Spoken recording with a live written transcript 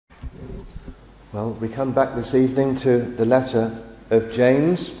Well, we come back this evening to the letter of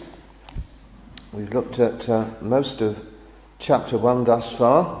James. We've looked at most of chapter 1 thus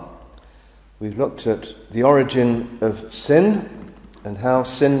far. We've looked at the origin of sin and how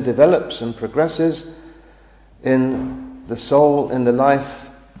sin develops and progresses in the soul, in the life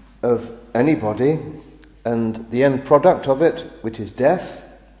of anybody, and the end product of it, which is death.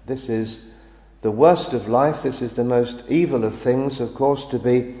 This is the worst of life. This is the most evil of things, of course, to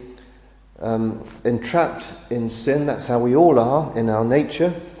be entrapped in sin. That's how we all are in our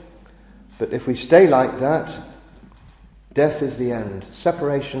nature. But if we stay like that, death is the end.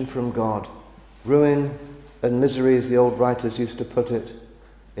 Separation from God. Ruin and misery, as the old writers used to put it,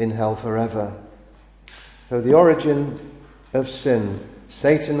 in hell forever. So the origin of sin,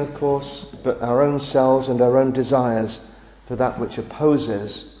 Satan, of course, but our own selves and our own desires for that which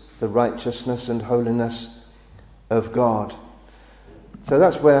opposes the righteousness and holiness of God. So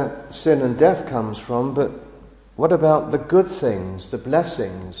that's where sin and death comes from, but what about the good things, the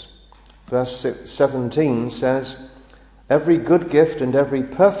blessings? Verse 17 says, "Every good gift and every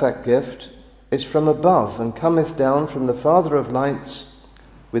perfect gift is from above, and cometh down from the Father of lights,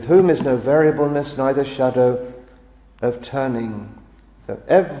 with whom is no variableness, neither shadow of turning." So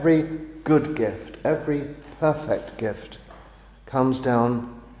every good gift, every perfect gift comes down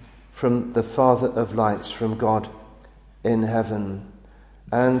from the Father of lights, from God in heaven.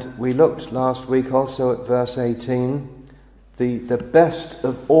 And we looked last week also at verse 18, the best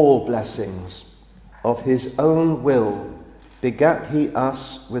of all blessings, of his own will begat he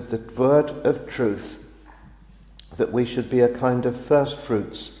us with the word of truth, that we should be a kind of first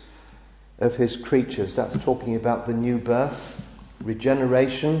fruits of his creatures. That's talking about the new birth,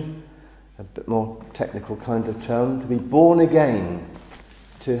 regeneration, a bit more technical kind of term, to be born again,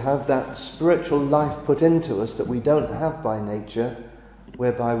 to have that spiritual life put into us that we don't have by nature,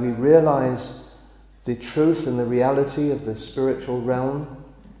 whereby we realize the truth and the reality of the spiritual realm.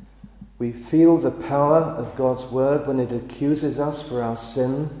 We feel the power of God's word when it accuses us for our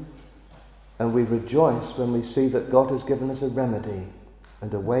sin, and we rejoice when we see that God has given us a remedy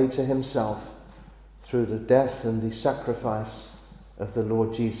and a way to himself through the death and the sacrifice of the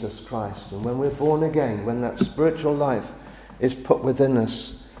Lord Jesus Christ. And when we're born again, when that spiritual life is put within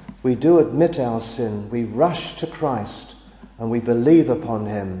us, we do admit our sin, we rush to Christ, and we believe upon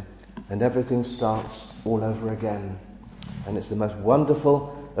him, and everything starts all over again. And it's the most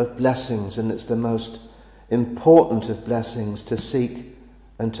wonderful of blessings, and it's the most important of blessings to seek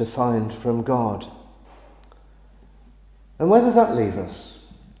and to find from God. And where does that leave us?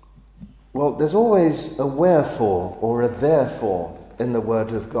 Well, there's always a wherefore or a therefore in the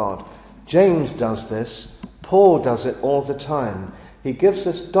Word of God. James does this. Paul does it all the time. He gives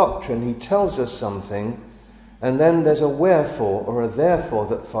us doctrine, he tells us something, and then there's a wherefore or a therefore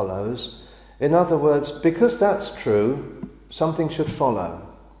that follows. In other words, because that's true, something should follow.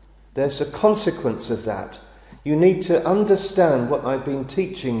 There's a consequence of that. You need to understand what I've been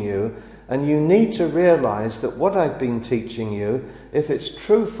teaching you, and you need to realize that what I've been teaching you, if it's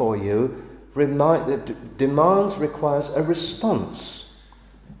requires a response.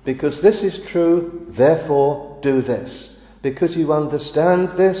 Because this is true, therefore do this. Because you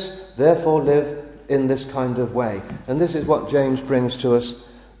understand this, therefore live in this kind of way. And this is what James brings to us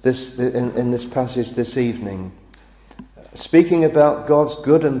in this passage this evening. Speaking about God's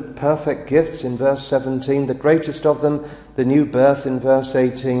good and perfect gifts in verse 17, the greatest of them, the new birth in verse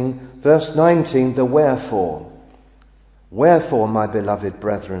 18. Verse 19, the wherefore. Wherefore, my beloved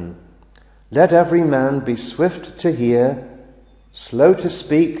brethren, let every man be swift to hear, slow to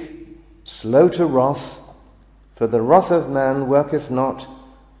speak, slow to wrath, for the wrath of man worketh not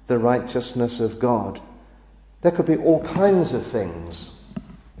the righteousness of God. There could be all kinds of things.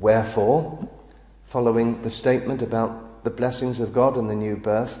 Wherefore, following the statement about the blessings of God and the new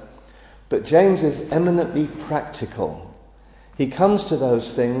birth. But James is eminently practical. He comes to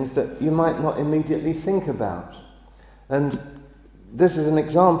those things that you might not immediately think about. And this is an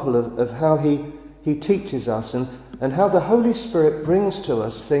example of how he teaches us and how the Holy Spirit brings to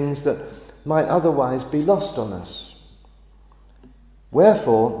us things that might otherwise be lost on us.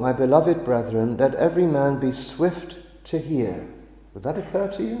 Wherefore, my beloved brethren, let every man be swift to hear. Would that occur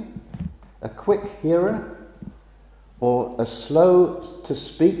to you? A quick hearer? Or a slow to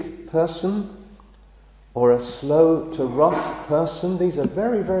speak person? Or a slow to wrath person? These are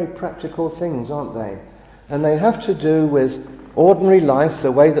very, very practical things, aren't they? And they have to do with ordinary life,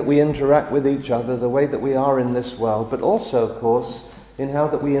 the way that we interact with each other, the way that we are in this world, but also, of course, in how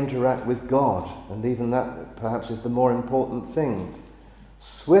that we interact with God. And even that perhaps is the more important thing.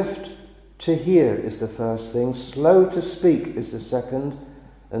 Swift to hear is the first thing, slow to speak is the second,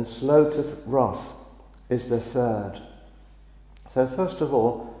 and slow to wrath is the third. So first of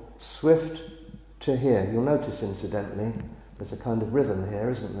all, swift to hear. You'll notice, incidentally, there's a kind of rhythm here,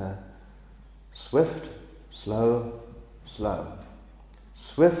 isn't there? Swift, slow, slow.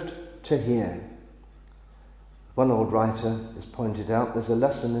 Swift to hear. One old writer has pointed out there's a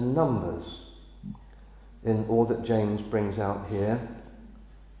lesson in numbers in all that James brings out here.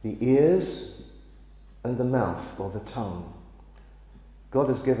 The ears and the mouth, or the tongue. God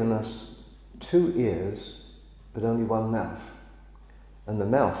has given us 2 ears, but only 1 mouth. And the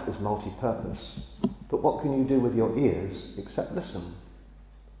mouth is multi-purpose. But what can you do with your ears except listen?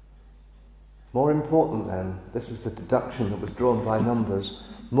 More important then, this was the deduction that was drawn by Numbers,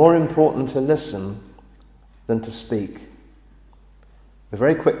 more important to listen than to speak. We're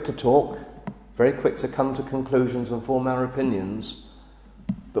very quick to talk, very quick to come to conclusions and form our opinions,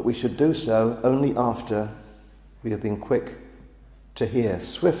 but we should do so only after we have been quick to hear,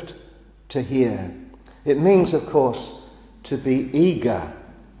 swift to hear. It means, of course, to be eager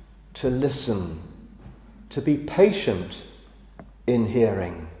to listen, to be patient in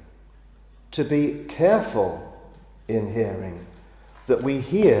hearing, to be careful in hearing, that we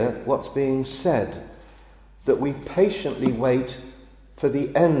hear what's being said, that we patiently wait for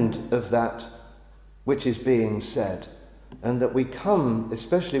the end of that which is being said, and that we come,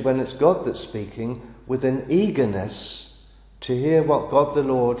 especially when it's God that's speaking, with an eagerness to hear what God the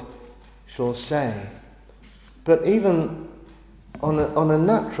Lord shall say. But even on a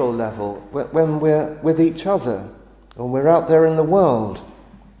natural level, when we're with each other, or we're out there in the world,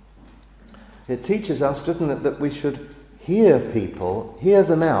 it teaches us, doesn't it, that we should hear people, hear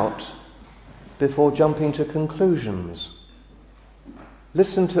them out, before jumping to conclusions.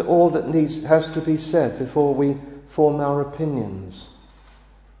 Listen to all that has to be said before we form our opinions.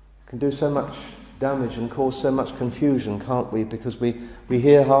 It can do so much damage and cause so much confusion, can't we? Because we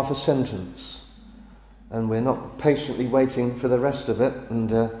hear half a sentence and we're not patiently waiting for the rest of it,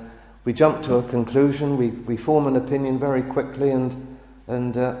 and we jump to a conclusion, we form an opinion very quickly,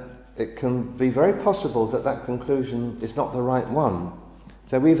 and it can be very possible that conclusion is not the right one.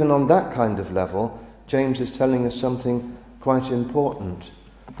 So even on that kind of level, James is telling us something quite important.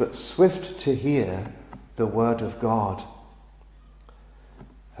 But swift to hear the word of God.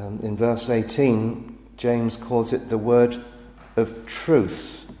 In verse 18, James calls it the word of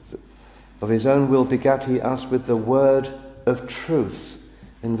truth. Of his own will begat he us with the word of truth.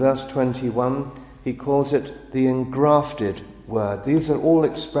 In verse 21, he calls it the engrafted word. These are all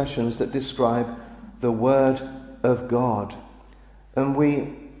expressions that describe the word of God. And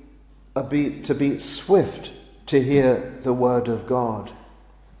we are to be swift to hear the word of God.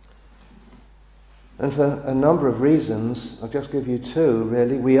 And for a number of reasons, I'll just give you 2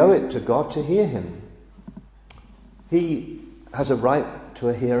 really. We owe it to God to hear him. He has a right to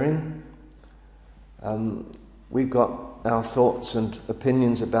a hearing. We've got our thoughts and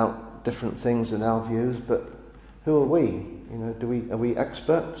opinions about different things and our views, but who are we? You know, are we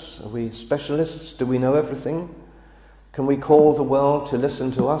experts? Are we specialists? Do we know everything? Can we call the world to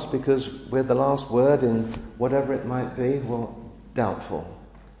listen to us because we're the last word in whatever it might be? Well, doubtful.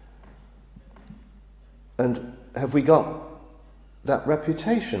 And have we got that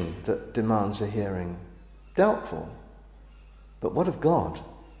reputation that demands a hearing? Doubtful. But what of God?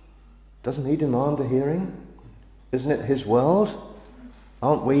 Doesn't he demand a hearing? Isn't it his world?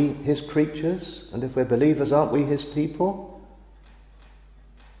 Aren't we his creatures? And if we're believers, aren't we his people?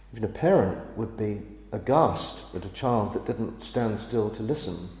 Even a parent would be aghast at a child that didn't stand still to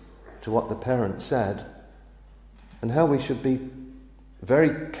listen to what the parent said. And how we should be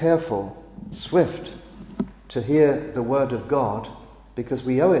very careful, swift to hear the word of God, because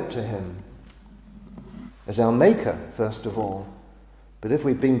we owe it to him as our maker, first of all. But if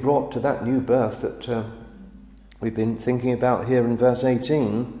we've been brought to that new birth that we've been thinking about here in verse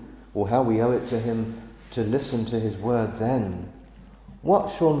 18, or how we owe it to him to listen to his word then,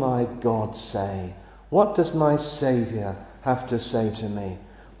 what shall my God say? What does my Saviour have to say to me?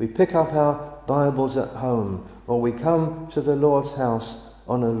 We pick up our Bibles at home, or we come to the Lord's house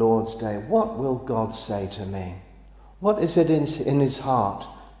on a Lord's Day. What will God say to me? What is it in his heart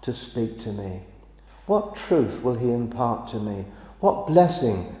to speak to me? What truth will he impart to me? What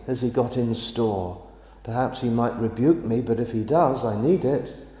blessing has he got in store? Perhaps he might rebuke me, but if he does, I need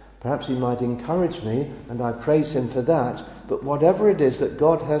it. Perhaps he might encourage me, and I praise him for that. But whatever it is that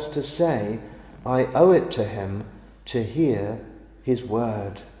God has to say, I owe it to him to hear his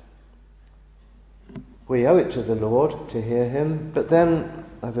word. We owe it to the Lord to hear him, but then,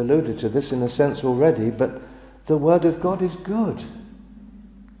 I've alluded to this in a sense already, but the word of God is good.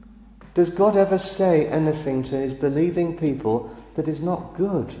 Does God ever say anything to his believing people that is not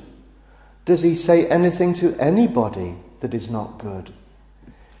good? Does he say anything to anybody that is not good?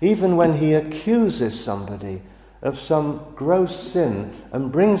 Even when he accuses somebody of some gross sin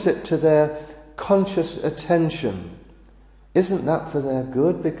and brings it to their conscious attention, isn't that for their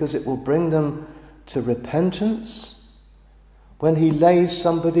good, because it will bring them to repentance? When he lays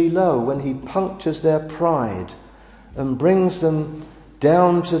somebody low, when he punctures their pride and brings them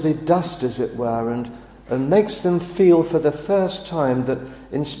down to the dust, as it were, and makes them feel for the first time that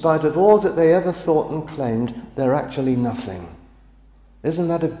in spite of all that they ever thought and claimed, they're actually nothing. Isn't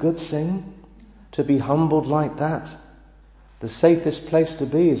that a good thing, to be humbled like that? The safest place to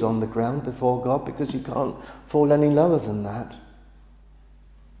be is on the ground before God, because you can't fall any lower than that.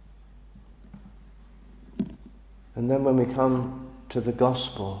 And then when we come to the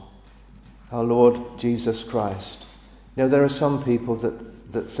gospel, our Lord Jesus Christ, there are some people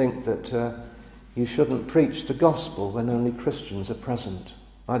that think that you shouldn't preach the gospel when only Christians are present.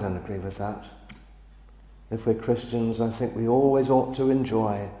 I don't agree with that. If we're Christians, I think we always ought to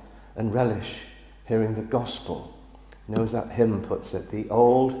enjoy and relish hearing the gospel. As that hymn puts it, the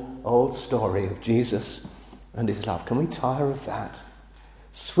old story of Jesus and his love. Can we tire of that?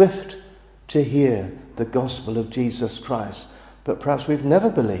 Swift to hear the gospel of Jesus Christ, but perhaps we've never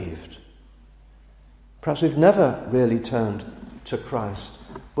believed. Perhaps we've never really turned to Christ.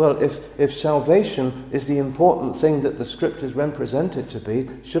 Well, if salvation is the important thing that the Scriptures represent it to be,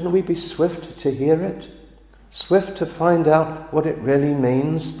 shouldn't we be swift to hear it? Swift to find out what it really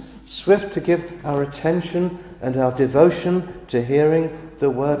means? Swift to give our attention and our devotion to hearing the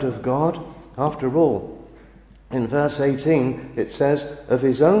Word of God? After all, in verse 18 it says, "Of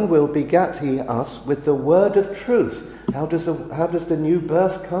his own will begat he us with the word of truth." How does the new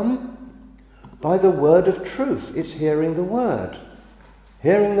birth come? By the word of truth. It's hearing the Word.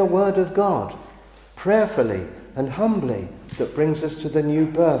 Hearing the Word of God, prayerfully and humbly, that brings us to the new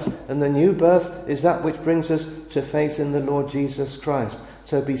birth. And the new birth is that which brings us to faith in the Lord Jesus Christ.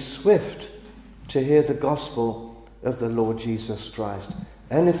 So be swift to hear the gospel of the Lord Jesus Christ.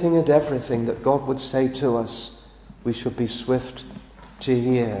 Anything and everything that God would say to us, we should be swift to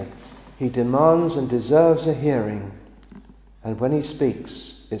hear. He demands and deserves a hearing. And when he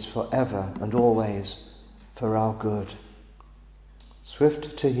speaks, it's forever and always for our good.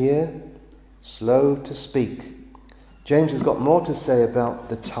 Swift to hear, slow to speak. James has got more to say about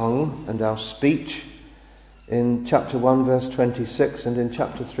the tongue and our speech in chapter 1 verse 26 and in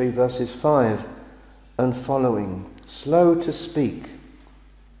chapter 3 verses 5 and following. Slow to speak.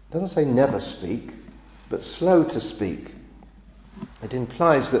 It doesn't say never speak, but slow to speak. It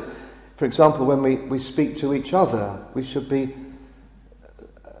implies that, for example, when we speak to each other, we should be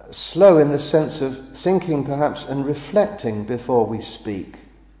slow in the sense of thinking perhaps and reflecting before we speak.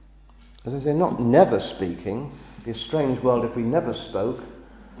 As I say, not never speaking. It'd be a strange world if we never spoke.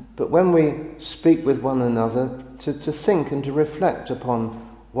 But when we speak with one another, to think and to reflect upon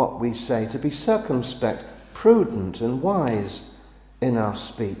what we say, to be circumspect, prudent and wise in our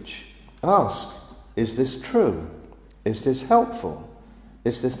speech. Ask, is this true? Is this helpful?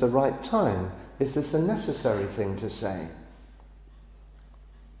 Is this the right time? Is this a necessary thing to say?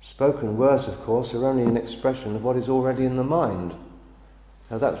 Spoken words, of course, are only an expression of what is already in the mind.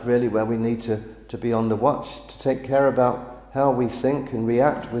 Now that's really where we need to be on the watch, to take care about how we think and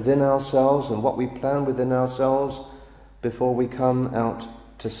react within ourselves and what we plan within ourselves before we come out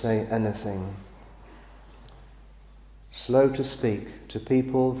to say anything. Slow to speak to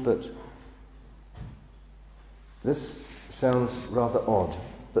people, but this sounds rather odd,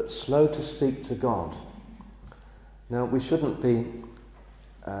 but slow to speak to God. Now we shouldn't be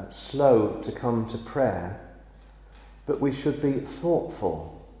slow to come to prayer, but we should be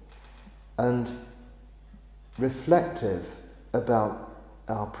thoughtful and reflective about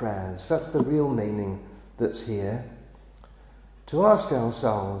our prayers. That's the real meaning that's here. To ask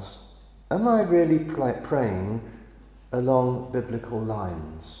ourselves, am I really praying along biblical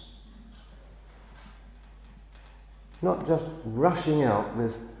lines? Not just rushing out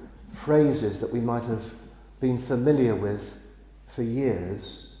with phrases that we might have been familiar with for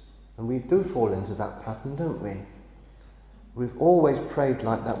years, and we do fall into that pattern, don't we? We've always prayed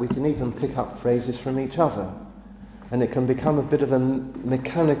like that. We can even pick up phrases from each other, and it can become a bit of a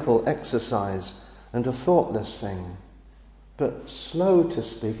mechanical exercise and a thoughtless thing. But slow to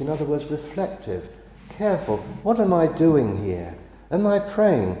speak, in other words, reflective, careful. What am I doing here? Am I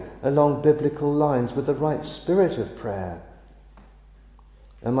praying along biblical lines with the right spirit of prayer?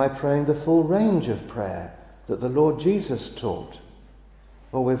 Am I praying the full range of prayer that the Lord Jesus taught?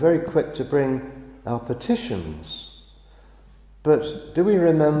 Well, we're very quick to bring our petitions, but do we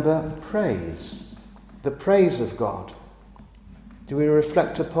remember praise, the praise of God? Do we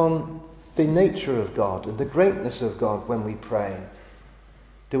reflect upon the nature of God and the greatness of God when we pray?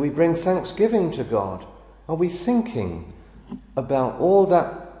 Do we bring thanksgiving to God? Are we thinking about all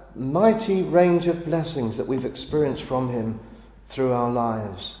that mighty range of blessings that we've experienced from him through our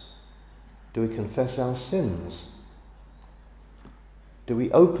lives? Do we confess our sins? Do we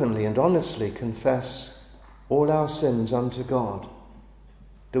openly and honestly confess all our sins unto God?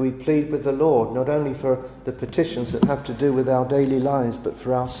 Do we plead with the Lord not only for the petitions that have to do with our daily lives, but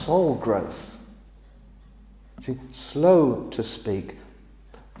for our soul growth? See, slow to speak,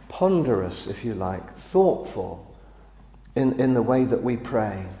 ponderous, if you like, thoughtful in the way that we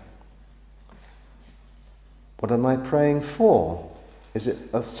pray. What am I praying for? Is it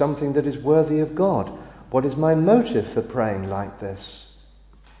of something that is worthy of God? What is my motive for praying like this?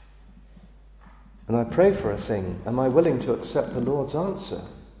 And I pray for a thing. Am I willing to accept the Lord's answer?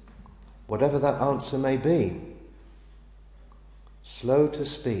 Whatever that answer may be. Slow to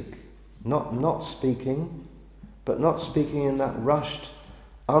speak. Not speaking, but not speaking in that rushed,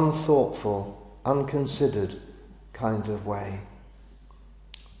 unthoughtful, unconsidered kind of way.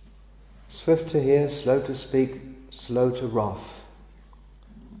 Swift to hear, slow to speak, slow to wrath.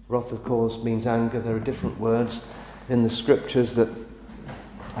 Wrath, of course, means anger. There are different words in the scriptures that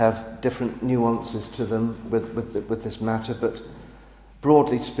have different nuances to them with this matter, but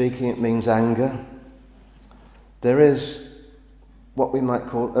broadly speaking, it means anger. There is what we might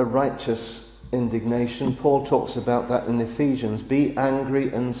call a righteous indignation. Paul talks about that in Ephesians. Be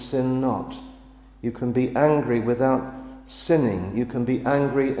angry and sin not. You can be angry without sinning. You can be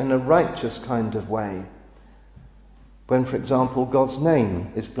angry in a righteous kind of way. When, for example, God's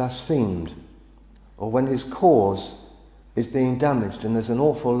name is blasphemed, or when his cause is being damaged, and there's an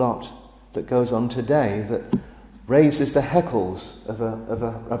awful lot that goes on today that raises the heckles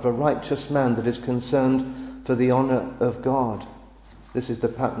of a righteous man that is concerned for the honour of God. This is the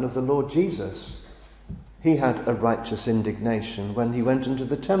pattern of the Lord Jesus. He had a righteous indignation when he went into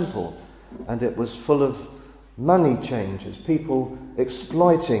the temple, and it was full of money changers, people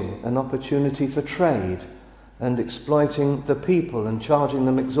exploiting an opportunity for trade and exploiting the people and charging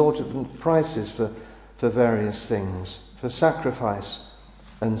them exorbitant prices for various things, for sacrifice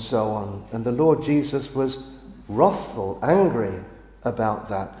and so on. And the Lord Jesus was wrathful, angry about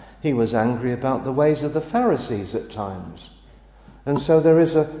that. He was angry about the ways of the Pharisees at times. And so there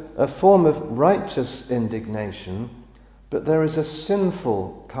is a form of righteous indignation, but there is a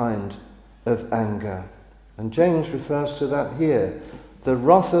sinful kind of anger. And James refers to that here. The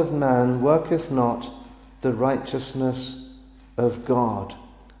wrath of man worketh not the righteousness of God.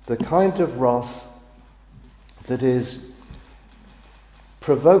 The kind of wrath that is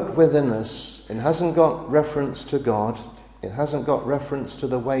provoked within us. It hasn't got reference to God. It hasn't got reference to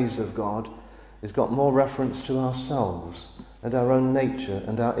the ways of God. It's got more reference to ourselves and our own nature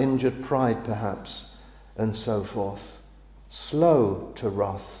and our injured pride, perhaps, and so forth. Slow to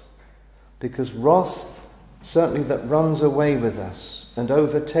wrath, because wrath, certainly that runs away with us and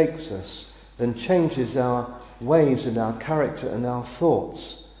overtakes us and changes our ways and our character and our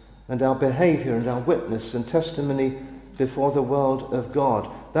thoughts and our behaviour and our witness and testimony before the world of God.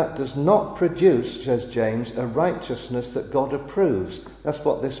 That does not produce, says James, a righteousness that God approves. That's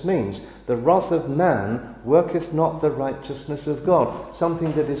what this means. The wrath of man worketh not the righteousness of God.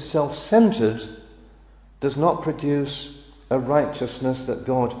 Something that is self-centred does not produce a righteousness that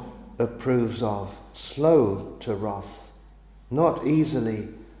God approves of. Slow to wrath, not easily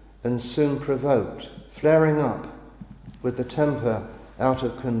and soon provoked, flaring up with the temper out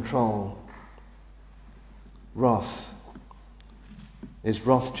of control. Wrath. Is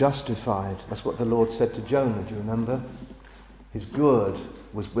wrath justified? That's what the Lord said to Jonah, do you remember? His gourd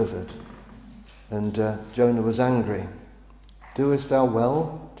was withered, and Jonah was angry. Doest thou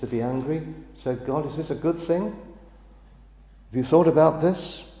well to be angry? Said God, is this a good thing? Have you thought about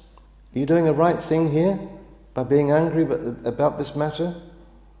this? Are you doing a right thing here by being angry about this matter?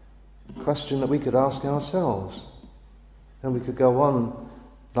 A question that we could ask ourselves. And we could go on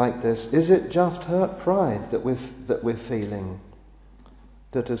like this. Is it just hurt pride that we're feeling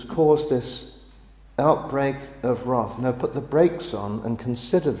that has caused this outbreak of wrath? No, put the brakes on and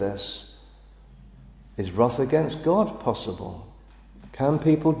consider this. Is wrath against God possible? Do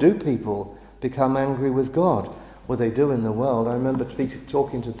people become angry with God? Well, they do in the world. I remember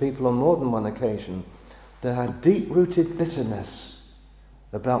talking to people on more than one occasion that had deep-rooted bitterness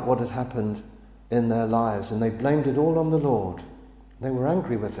about what had happened in their lives, and they blamed it all on the Lord. They were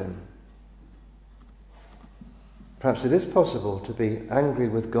angry with him. Perhaps it is possible to be angry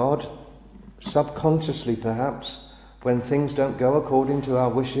with God, subconsciously perhaps, when things don't go according to our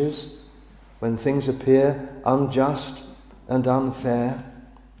wishes, when things appear unjust and unfair.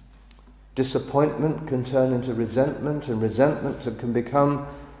 Disappointment can turn into resentment, and resentment can become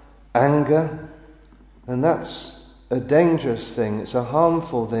anger. And that's a dangerous thing. It's a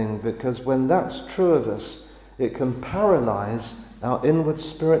harmful thing, because when that's true of us, it can paralyze our inward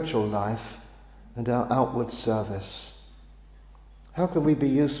spiritual life and our outward service. How can we be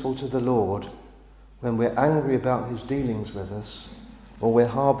useful to the Lord when we're angry about his dealings with us, or we're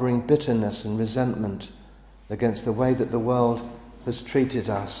harbouring bitterness and resentment against the way that the world has treated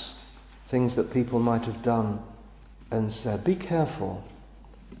us, things that people might have done and said? Be careful.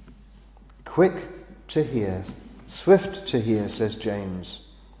 Quick to hear, swift to hear, says James,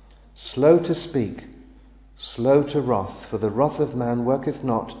 slow to speak, slow to wrath, for the wrath of man worketh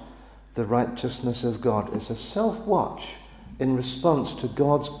not the righteousness of God. It's a self-watch in response to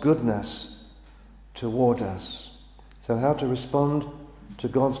God's goodness toward us. So how to respond to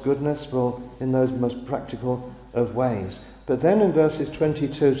God's goodness? Well, in those most practical of ways. But then in verses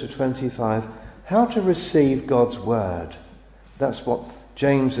 22 to 25, how to receive God's word. That's what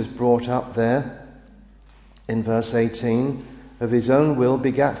James has brought up there in verse 18. Of his own will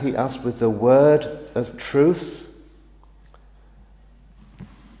begat he us with the word of truth.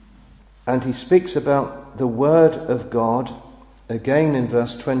 And he speaks about the word of God again in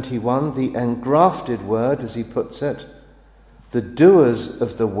verse 21, the engrafted word, as he puts it, the doers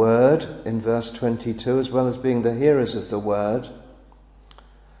of the word in verse 22, as well as being the hearers of the word.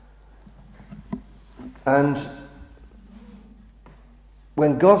 And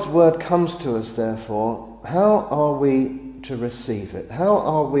when God's word comes to us, therefore, how are we to receive it? How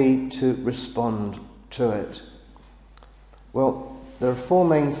are we to respond to it? Well, there are four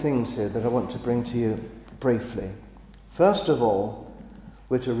main things here that I want to bring to you briefly. First of all,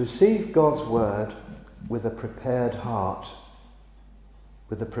 we're to receive God's word with a prepared heart.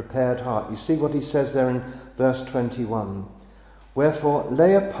 With a prepared heart. You see what he says there in verse 21. Wherefore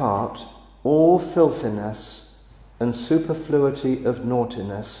lay apart all filthiness and superfluity of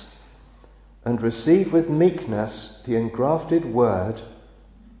naughtiness, and receive with meekness the engrafted word,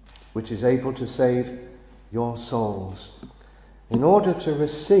 which is able to save your souls. In order to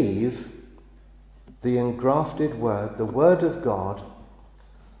receive the engrafted word, the word of God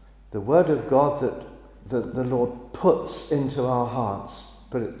that the Lord puts into our hearts,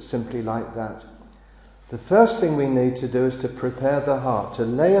 put it simply like that. The first thing we need to do is to prepare the heart, to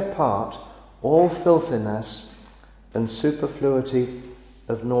lay apart all filthiness and superfluity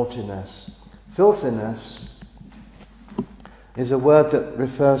of naughtiness. Filthiness is a word that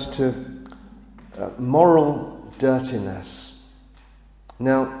refers to moral dirtiness.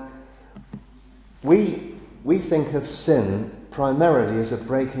 Now, we think of sin primarily as a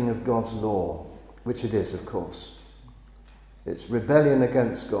breaking of God's law, which it is, of course. It's rebellion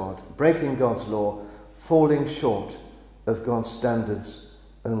against God, breaking God's law, falling short of God's standards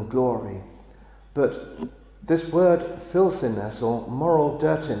and glory. But this word filthiness or moral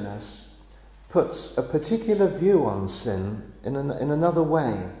dirtiness puts a particular view on sin in another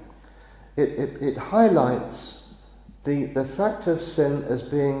way. It highlights the fact of sin as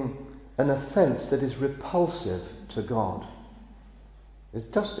being an offence that is repulsive to God.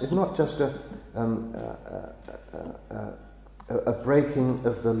 It's not just a breaking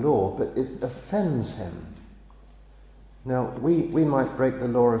of the law, but it offends him. Now, we might break the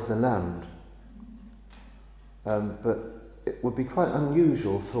law of the land, but it would be quite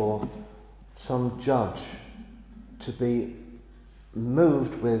unusual for some judge to be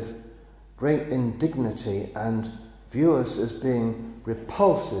moved with great indignity and view us as being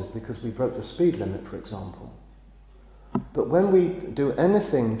repulsive because we broke the speed limit, for example. But when we do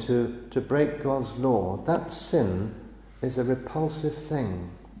anything to break God's law, that sin is a repulsive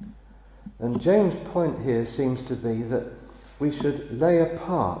thing. And James' point here seems to be that we should lay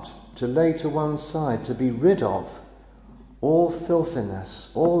apart, to lay to one side, to be rid of all filthiness,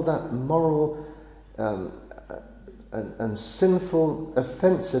 all that moral and sinful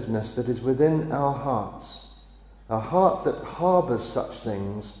offensiveness that is within our hearts. A heart that harbours such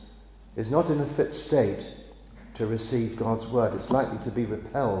things is not in a fit state to receive God's word. It's likely to be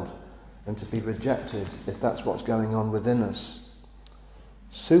repelled and to be rejected if that's what's going on within us.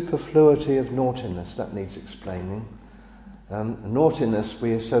 Superfluity of naughtiness, that needs explaining. Naughtiness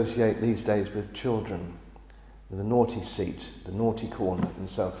we associate these days with children, with the naughty seat, the naughty corner, and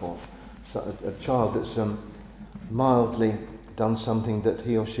so forth. So a child that's mildly done something that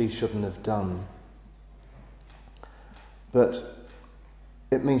he or she shouldn't have done. But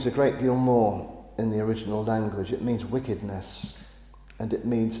it means a great deal more in the original language. It means wickedness, and it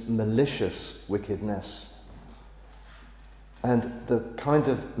means malicious wickedness. And the kind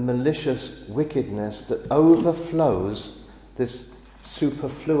of malicious wickedness that overflows this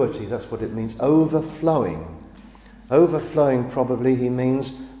superfluity, that's what it means, overflowing. Overflowing, probably, he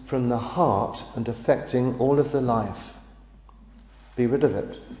means from the heart and affecting all of the life. Be rid of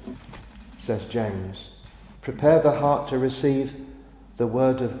it, says James. Prepare the heart to receive the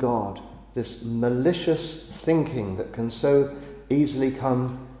word of God, this malicious thinking that can so easily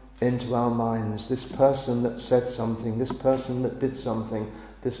come into our minds. This person that said something, this person that did something,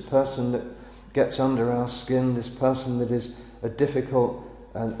 this person that gets under our skin, this person that is a difficult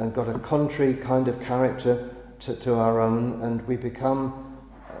and got a contrary kind of character to our own, and we become,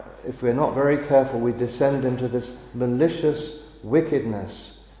 if we're not very careful, we descend into this malicious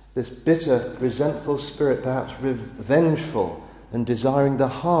wickedness, this bitter, resentful spirit, perhaps revengeful and desiring the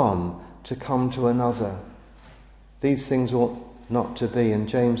harm to come to another. These things ought not to be, and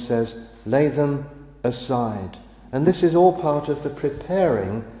James says, lay them aside. And this is all part of the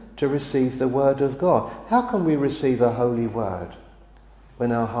preparing to receive the word of God. How can we receive a holy word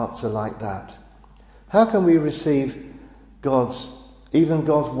when our hearts are like that? How can we receive even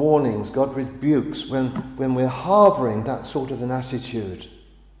God's warnings, God's rebukes, when we're harbouring that sort of an attitude?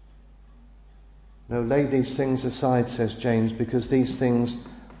 No, lay these things aside, says James, because these things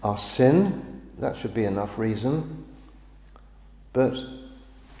are sin. That should be enough reason. But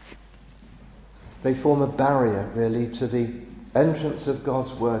they form a barrier, really, to the entrance of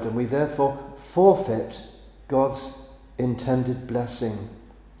God's word, and we therefore forfeit God's intended blessing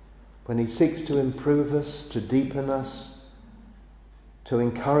when he seeks to improve us, to deepen us, to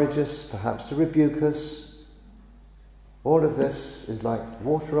encourage us, perhaps to rebuke us. All of this is like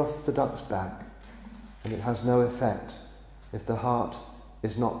water off the duck's back, and it has no effect if the heart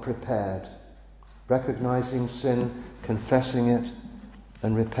is not prepared, recognizing sin, confessing it,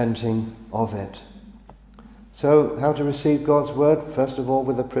 and repenting of it. So, how to receive God's word? First of all,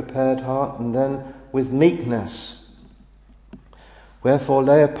 with a prepared heart, and then with meekness. Wherefore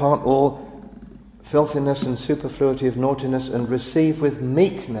lay apart all filthiness and superfluity of naughtiness, and receive with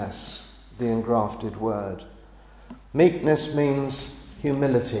meekness the engrafted word. Meekness means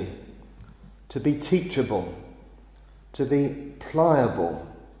humility, to be teachable, to be pliable.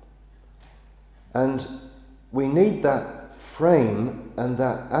 And we need that frame and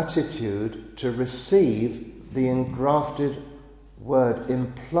that attitude to receive the engrafted word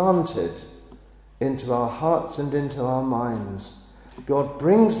implanted into our hearts and into our minds. God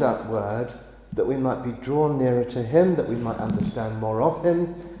brings that word that we might be drawn nearer to him, that we might understand more of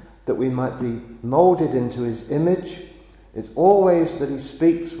him, that we might be moulded into his image. It's always that he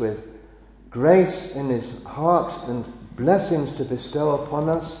speaks with grace in his heart and blessings to bestow upon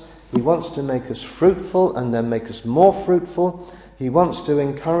us. He wants to make us fruitful and then make us more fruitful. He wants to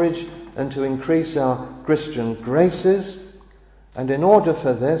encourage and to increase our Christian graces. And in order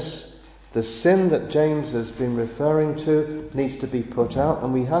for this, the sin that James has been referring to needs to be put out,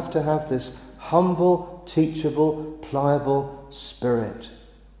 and we have to have this humble, teachable, pliable spirit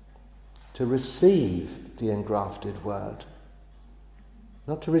to receive the engrafted word.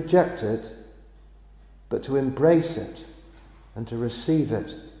 Not to reject it, but to embrace it and to receive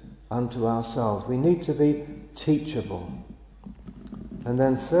it unto ourselves. We need to be teachable. And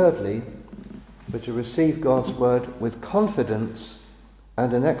then thirdly, we're to receive God's word with confidence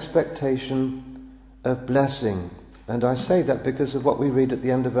and an expectation of blessing. And I say that because of what we read at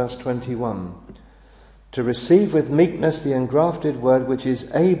the end of verse 21. To receive with meekness the engrafted word, which is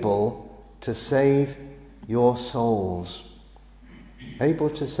able to save your souls. Able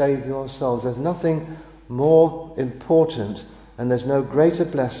to save your souls. There's nothing more important and there's no greater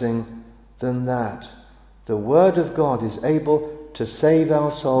blessing than that. The word of God is able to save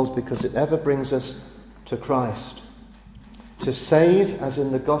our souls because it ever brings us to Christ. To save, as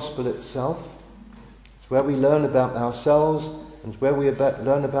in the gospel itself, it's where we learn about ourselves and where we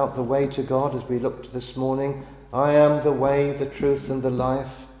learn about the way to God, as we looked this morning. I am the way, the truth and the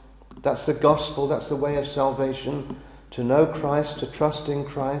life. That's the gospel, that's the way of salvation. To know Christ, to trust in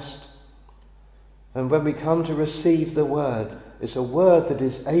Christ. And when we come to receive the word, it's a word that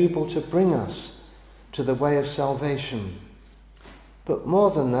is able to bring us to the way of salvation. But more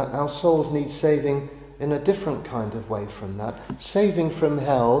than that, our souls need saving in a different kind of way from that. Saving from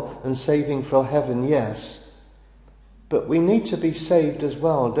hell and saving for heaven, yes. But we need to be saved as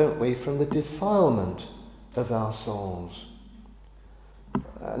well, don't we, from the defilement of our souls.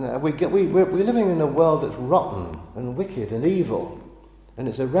 And we're living in a world that's rotten and wicked and evil. And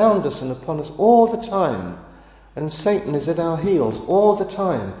it's around us and upon us all the time. And Satan is at our heels all the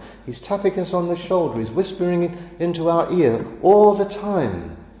time. He's tapping us on the shoulder. He's whispering into our ear all the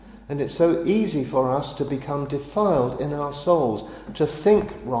time. And it's so easy for us to become defiled in our souls, to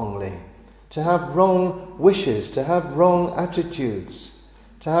think wrongly, to have wrong wishes, to have wrong attitudes,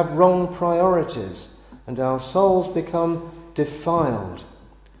 to have wrong priorities, and our souls become defiled.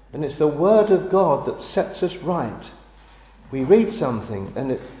 And it's the Word of God that sets us right. We read something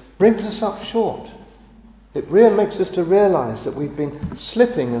and it brings us up short. It really makes us to realize that we've been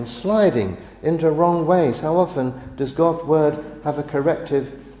slipping and sliding into wrong ways. How often does God's Word have a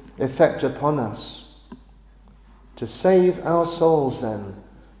corrective effect upon us? To save our souls then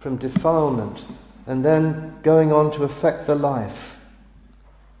from defilement and then going on to affect the life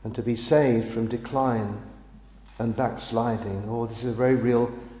and to be saved from decline and backsliding. Oh, this is a very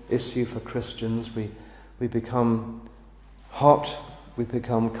real issue for Christians. We become hot, we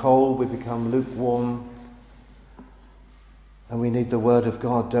become cold, we become lukewarm. And we need the Word of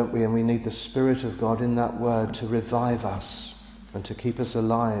God, don't we? And we need the Spirit of God in that Word to revive us and to keep us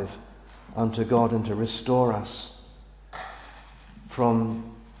alive unto God and to restore us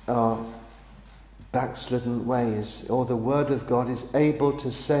from our backslidden ways. Or the Word of God is able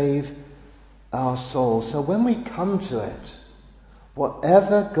to save our souls. So when we come to it,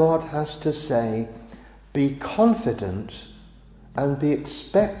 whatever God has to say, be confident and be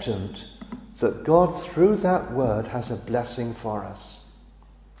expectant that God, through that word, has a blessing for us.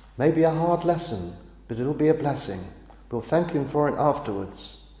 Maybe a hard lesson, but it'll be a blessing. We'll thank Him for it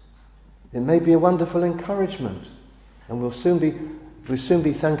afterwards. It may be a wonderful encouragement, and we'll soon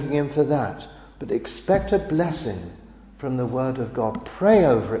be thanking Him for that. But expect a blessing from the Word of God. Pray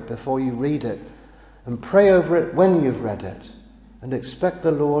over it before you read it, and pray over it when you've read it, and expect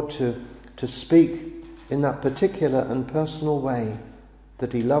the Lord to speak in that particular and personal way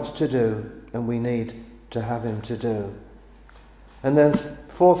that He loves to do, and we need to have Him to do. And then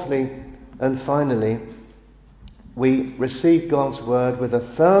fourthly and finally, we receive God's word with a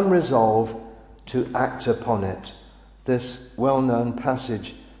firm resolve to act upon it. This well-known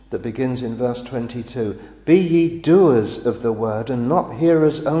passage that begins in verse 22. Be ye doers of the word, and not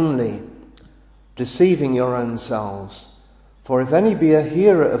hearers only, deceiving your own selves. For if any be a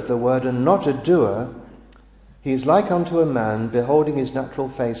hearer of the word and not a doer, he is like unto a man beholding his natural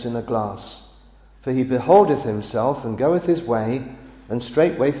face in a glass. For he beholdeth himself, and goeth his way, and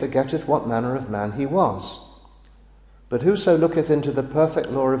straightway forgetteth what manner of man he was. But whoso looketh into the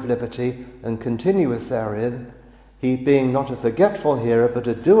perfect law of liberty, and continueth therein, he being not a forgetful hearer, but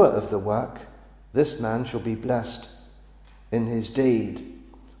a doer of the work, this man shall be blessed in his deed.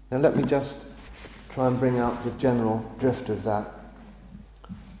 Now let me just try and bring out the general drift of that.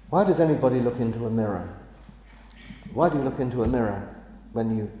 Why does anybody look into a mirror? Why do you look into a mirror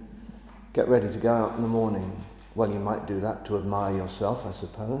when you get ready to go out in the morning? Well, you might do that to admire yourself, I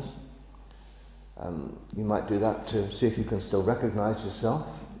suppose. You might do that to see if you can still recognize yourself.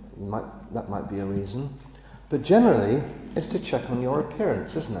 That might be a reason. But generally, it's to check on your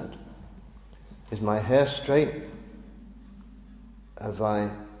appearance, isn't it? Is my hair straight? Have I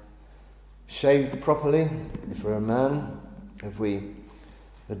shaved properly, if we're a man? Have we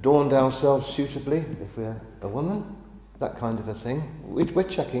adorned ourselves suitably, if we're a woman? That kind of a thing. We're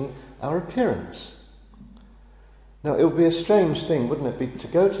checking our appearance. Now, it would be a strange thing, wouldn't it be, to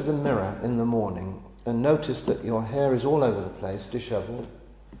go to the mirror in the morning and notice that your hair is all over the place, dishevelled.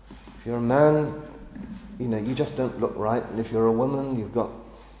 If you're a man, you just don't look right. And if you're a woman, you've got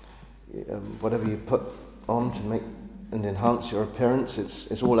whatever you put on to make and enhance your appearance,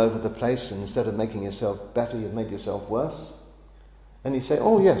 it's all over the place, and instead of making yourself better, you've made yourself worse. And you say,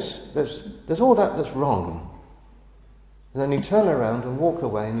 oh yes, there's all that's wrong. And then you turn around and walk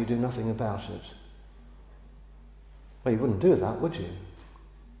away and you do nothing about it. Well, you wouldn't do that, would you?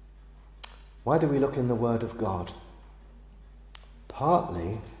 Why do we look in the Word of God?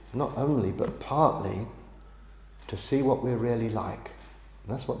 Partly, not only, but partly, to see what we're really like.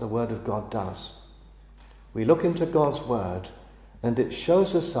 And that's what the Word of God does. We look into God's Word, and it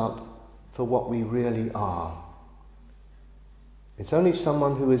shows us up for what we really are. It's only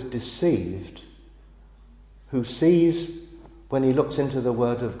someone who is deceived who sees, when he looks into the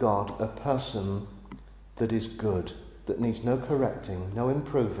Word of God, a person that is good, that needs no correcting, no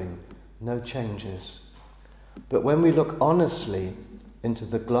improving, no changes. But when we look honestly into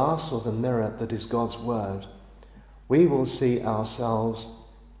the glass or the mirror that is God's Word, we will see ourselves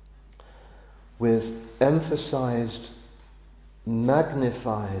with emphasized,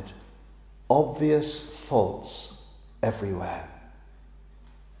 magnified, obvious faults everywhere.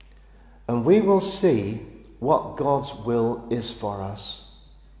 And we will see what God's will is for us,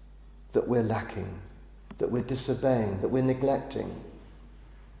 that we're lacking, that we're disobeying, that we're neglecting.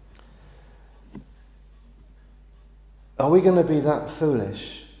 Are we going to be that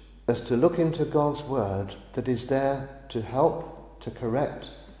foolish as to look into God's Word that is there to help, to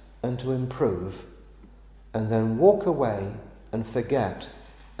correct, and to improve, and then walk away and forget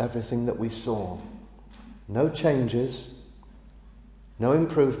everything that we saw. No changes, no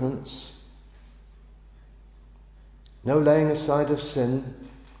improvements, no laying aside of sin,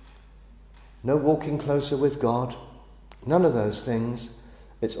 no walking closer with God, none of those things.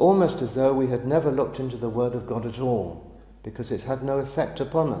 It's almost as though we had never looked into the Word of God at all, because it's had no effect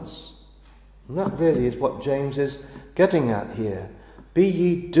upon us. And that really is what James is getting at here. Be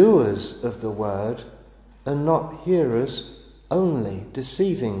ye doers of the word, and not hearers only,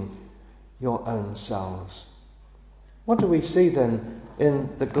 deceiving your own selves. What do we see then in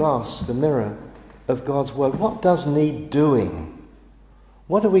the glass, the mirror of God's word? What does need doing?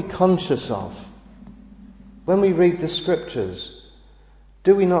 What are we conscious of? When we read the scriptures,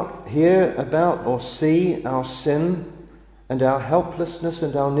 do we not hear about or see our sin and our helplessness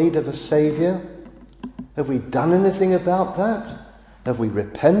and our need of a Saviour? Have we done anything about that? Have we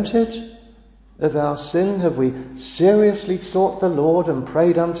repented of our sin? Have we seriously sought the Lord and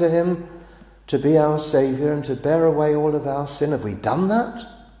prayed unto him to be our Saviour and to bear away all of our sin? Have we done that?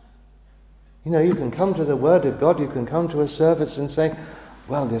 You know, you can come to the Word of God, you can come to a service and say,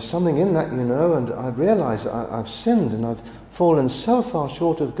 well, there's something in that, you know, and I realise I've sinned and I've fallen so far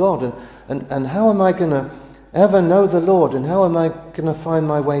short of God, and how am I going to ever know the Lord, and how am I going to find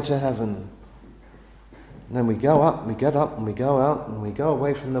my way to heaven? And then we go up, we get up, and we go out, and we go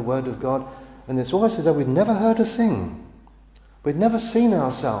away from the Word of God, and it's almost as though we'd never heard a thing. We'd never seen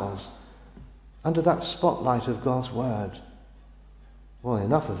ourselves under that spotlight of God's Word. Well,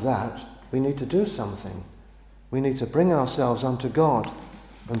 enough of that. We need to do something. We need to bring ourselves unto God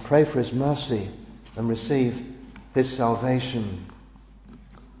and pray for his mercy and receive his salvation.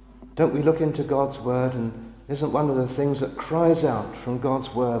 Don't we look into God's Word, and isn't one of the things that cries out from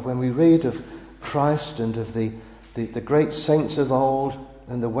God's Word when we read of Christ and of the great saints of old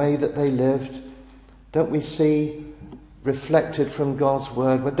and the way that they lived? Don't we see reflected from God's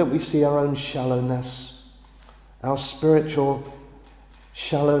Word, but don't we see our own shallowness, our spiritual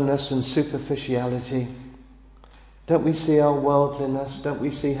shallowness and superficiality? Don't we see our worldliness? Don't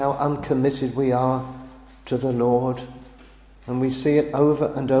we see how uncommitted we are to the Lord? And we see it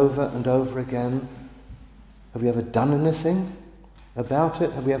over and over and over again. Have we ever done anything about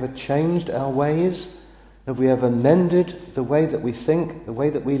it? Have we ever changed our ways? Have we ever mended the way that we think, the way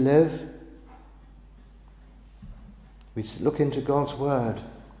that we live? We look into God's Word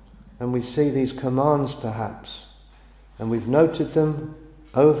and we see these commands perhaps, and we've noted them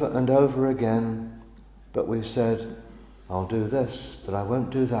over and over again, but we've said, I'll do this, but I won't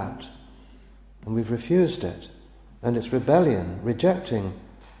do that. And we've refused it. And it's rebellion, rejecting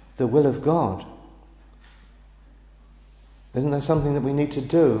the will of God. Isn't there something that we need to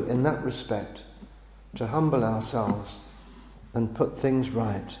do in that respect, to humble ourselves and put things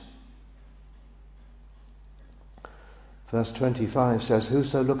right? Verse 25 says,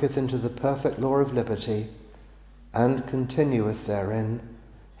 whoso looketh into the perfect law of liberty and continueth therein,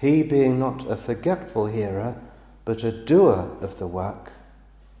 he being not a forgetful hearer, but a doer of the work,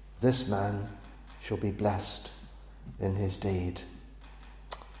 this man shall be blessed in his deed.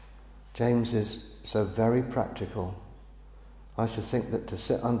 James is so very practical. I should think that to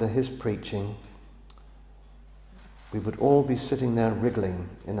sit under his preaching, we would all be sitting there wriggling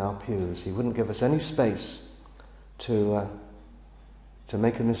in our pews. He wouldn't give us any space to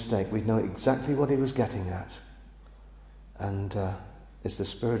make a mistake. We'd know exactly what he was getting at. And it's the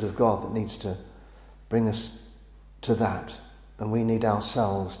Spirit of God that needs to bring us to that. And we need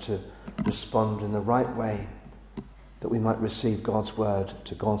ourselves to respond in the right way, that we might receive God's Word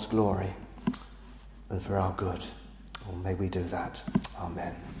to God's glory and for our good. Or may we do that.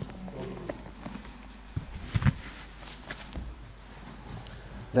 Amen.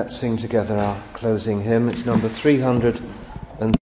 Let's sing together our closing hymn. It's number 300.